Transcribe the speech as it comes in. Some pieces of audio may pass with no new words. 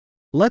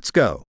Let's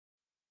go.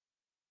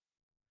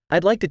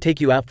 I'd like to take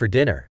you out for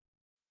dinner.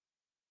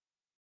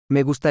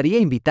 Me gustaría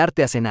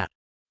invitarte a cenar.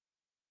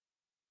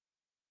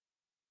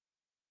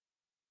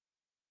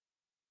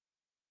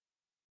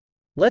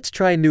 Let's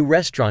try a new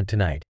restaurant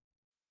tonight.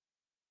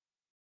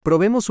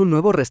 Probemos un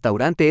nuevo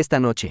restaurante esta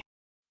noche.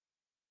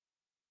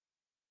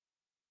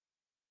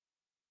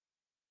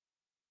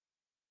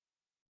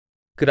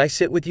 Could I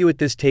sit with you at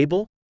this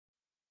table?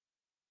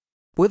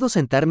 ¿Puedo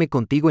sentarme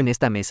contigo en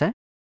esta mesa?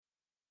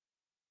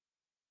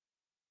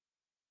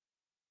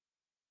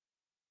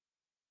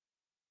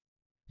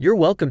 You're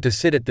welcome to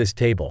sit at this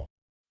table.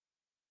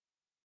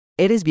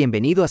 Eres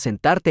bienvenido a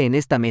sentarte en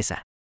esta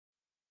mesa.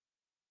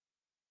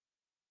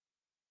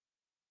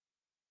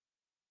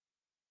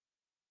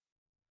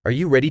 Are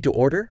you ready to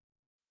order?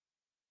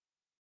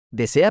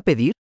 ¿Desea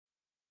pedir?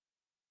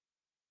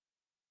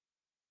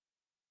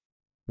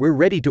 We're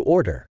ready to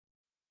order.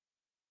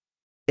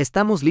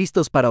 Estamos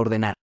listos para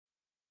ordenar.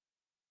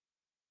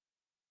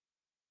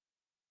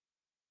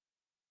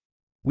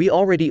 We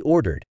already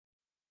ordered.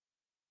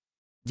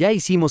 Ya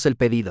hicimos el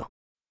pedido.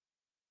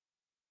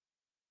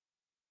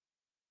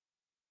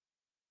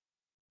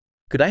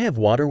 Could I have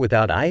water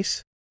without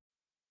ice?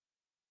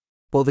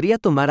 ¿Podría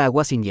tomar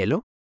agua sin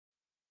hielo?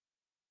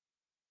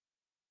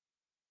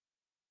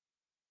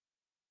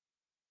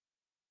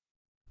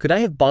 Could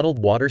I have bottled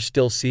water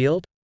still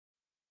sealed?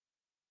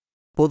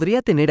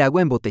 ¿Podría tener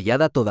agua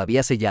embotellada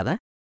todavía sellada?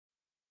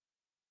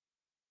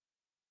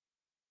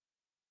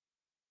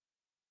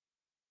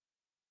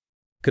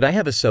 Could I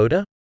have a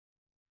soda?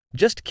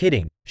 Just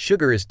kidding,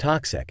 sugar is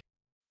toxic.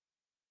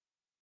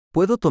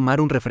 ¿Puedo tomar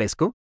un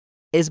refresco?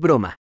 Es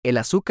broma, el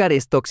azúcar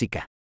es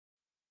tóxica.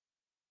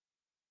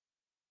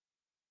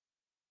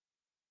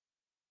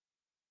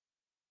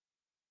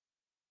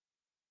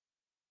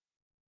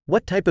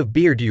 What type of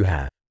beer do you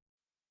have?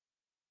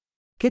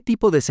 ¿Qué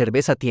tipo de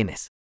cerveza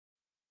tienes?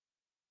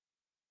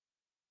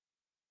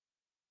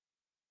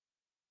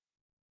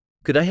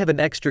 Could I have an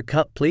extra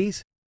cup,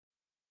 please?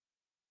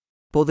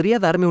 ¿Podría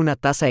darme una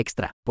taza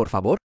extra, por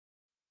favor?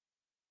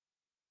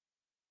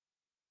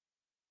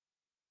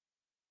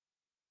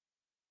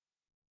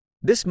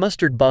 This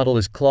mustard bottle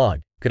is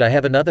clogged. Could I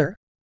have another?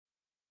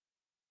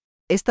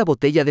 Esta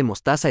botella de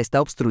mostaza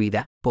está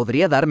obstruida,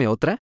 ¿podría darme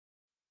otra?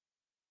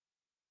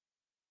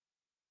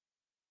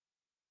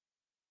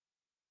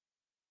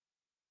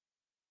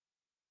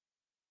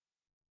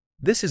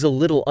 This is a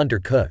little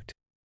undercooked.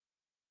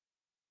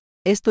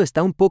 Esto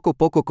está un poco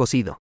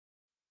cocido.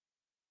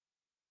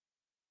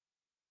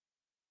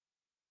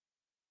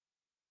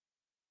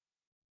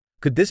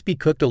 Could this be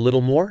cooked a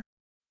little more?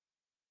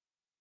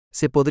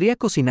 ¿Se podría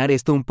cocinar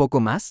esto un poco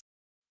más?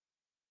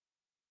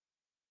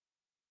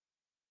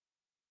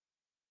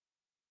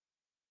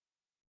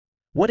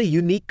 What a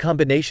unique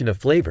combination of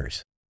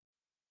flavors.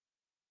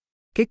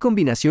 ¡Qué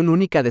combinación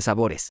única de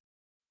sabores!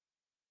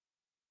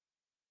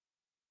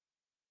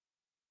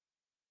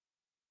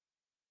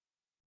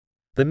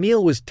 The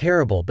meal was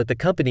terrible, but the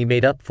company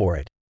made up for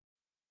it.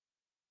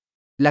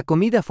 La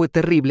comida fue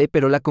terrible,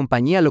 pero la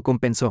compañía lo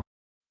compensó.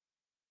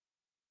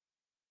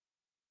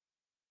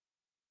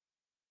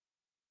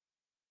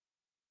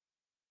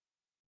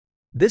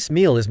 This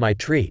meal is my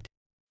treat.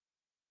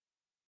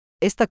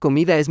 Esta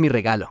comida es mi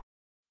regalo.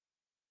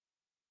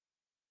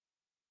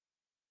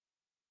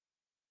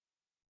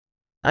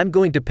 I'm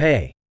going to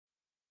pay.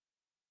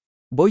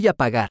 Voy a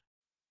pagar.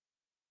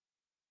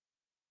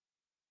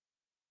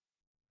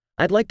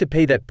 I'd like to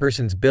pay that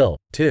person's bill,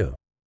 too.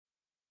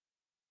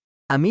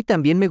 A mí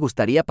también me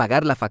gustaría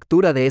pagar la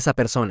factura de esa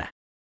persona.